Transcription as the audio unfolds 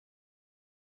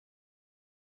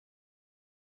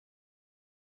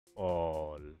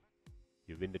all.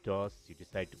 You win the toss, you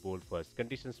decide to bowl first.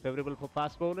 Conditions favorable for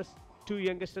fast bowlers. Two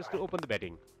youngsters to open the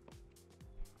batting.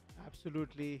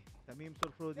 Absolutely. Tamim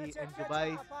Surfrodi and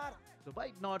Zubaid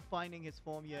not finding his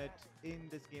form yet in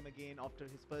this game again after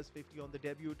his first 50 on the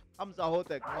debut. Hamza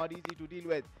Hotak, not easy to deal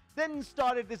with. Then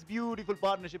started this beautiful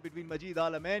partnership between Majid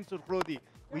Alam and Surfrodi.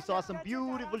 We saw some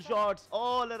beautiful shots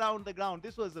all around the ground.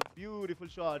 This was a beautiful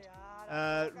shot.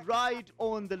 Right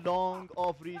on the long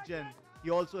off region. He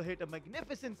also hit a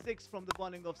magnificent six from the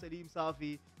bowling of Salim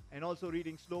Safi, and also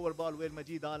reading slower ball where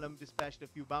Majid Alam dispatched a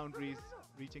few boundaries,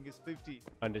 reaching his 50.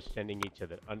 Understanding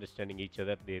each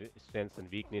other, their strengths and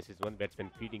weaknesses. One batsman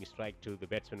feeding strike to the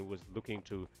batsman who was looking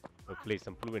to play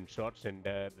some fluent shots, and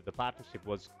the partnership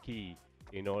was key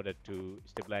in order to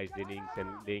stabilize the innings and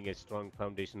laying a strong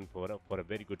foundation for a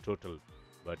very good total.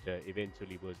 But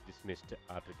eventually was dismissed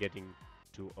after getting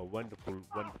to a wonderful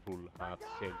half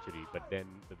century. But then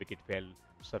the wicket fell,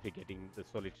 Safi getting the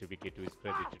solitary wicket to his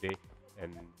credit today,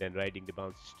 and then riding the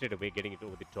bounce straight away, getting it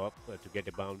over the top to get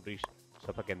a boundary.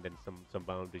 Safak, and then some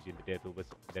boundaries in the death overs.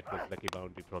 That was lucky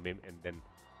boundary from him, and then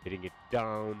hitting it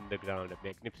down the ground. A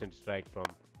magnificent strike from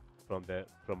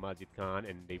Majid Khan,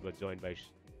 and they were joined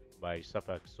by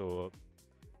Safak. So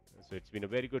it's been a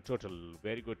very good total.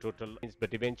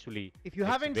 But eventually, if you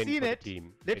haven't seen it,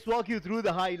 let's walk you through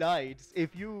the highlights.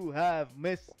 If you have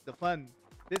missed the fun,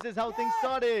 this is how things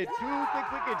started. Two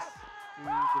quick wickets to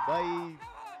Dubai,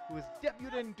 who is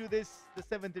debutant to the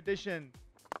 7th edition.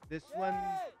 This one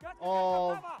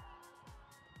of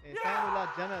Sainullah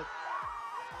Janat,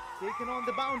 taken on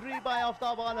the boundary by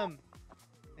Aftab Alam.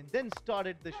 And then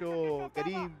started the show.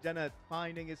 Kareem Janat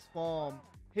finding his form,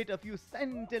 hit a few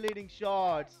scintillating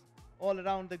shots all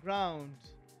around the ground.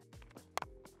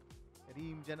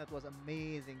 Kareem Janat was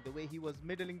amazing. The way he was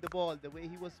middling the ball, the way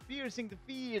he was piercing the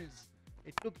fields.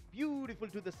 It looked beautiful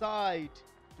to the side.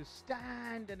 To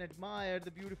stand and admire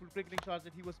the beautiful cricketing shots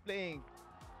that he was playing.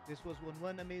 This was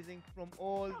one amazing from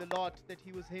all the lot that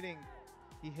he was hitting.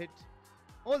 He hit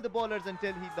all the bowlers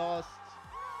until he lost,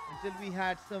 until we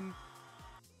had some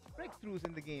breakthroughs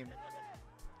in the game.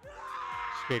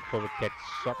 Straightforward catch,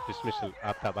 short dismissal.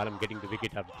 Aftab Alam getting the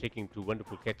wicket after taking two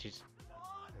wonderful catches,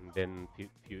 and then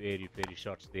few airy-fairy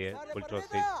shots there. Full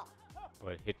tosses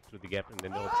were hit through the gap, and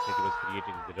then the opportunity was created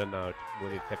in the run out.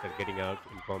 Munir Thakkar getting out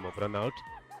in form of run out.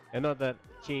 Another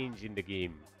change in the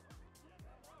game.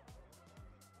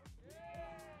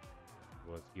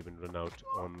 Was given run out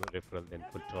on referral, then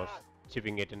full toss,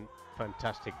 chipping it in.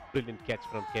 Fantastic, brilliant catch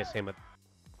from K.S. Ahmed.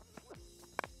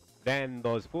 Then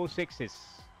those 4 sixes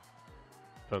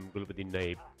from Gulbuddin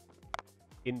Naib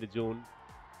in the zone,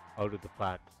 out of the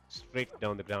park, straight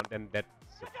down the ground, and that's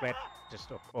the flattest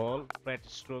of all,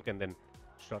 flattest stroke, and then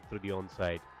shot through the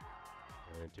onside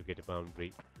to get a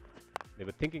boundary. They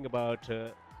were thinking about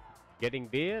getting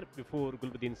there before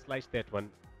Gulbuddin sliced that one.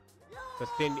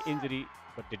 Sustained injury,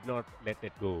 but did not let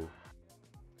that go.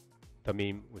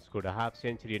 Tamim, who scored a half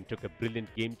century and took a brilliant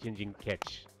game-changing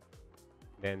catch.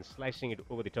 Then slicing it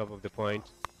over the top of the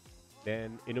point.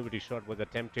 Then innovative shot was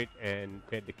attempted and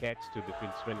fed the catch to the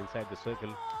fieldsman inside the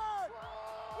circle.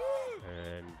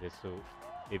 And so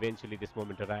eventually this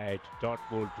moment arrived. Dot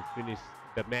ball to finish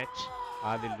the match.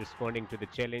 Adil responding to the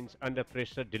challenge under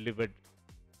pressure, delivered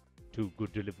two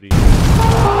good deliveries.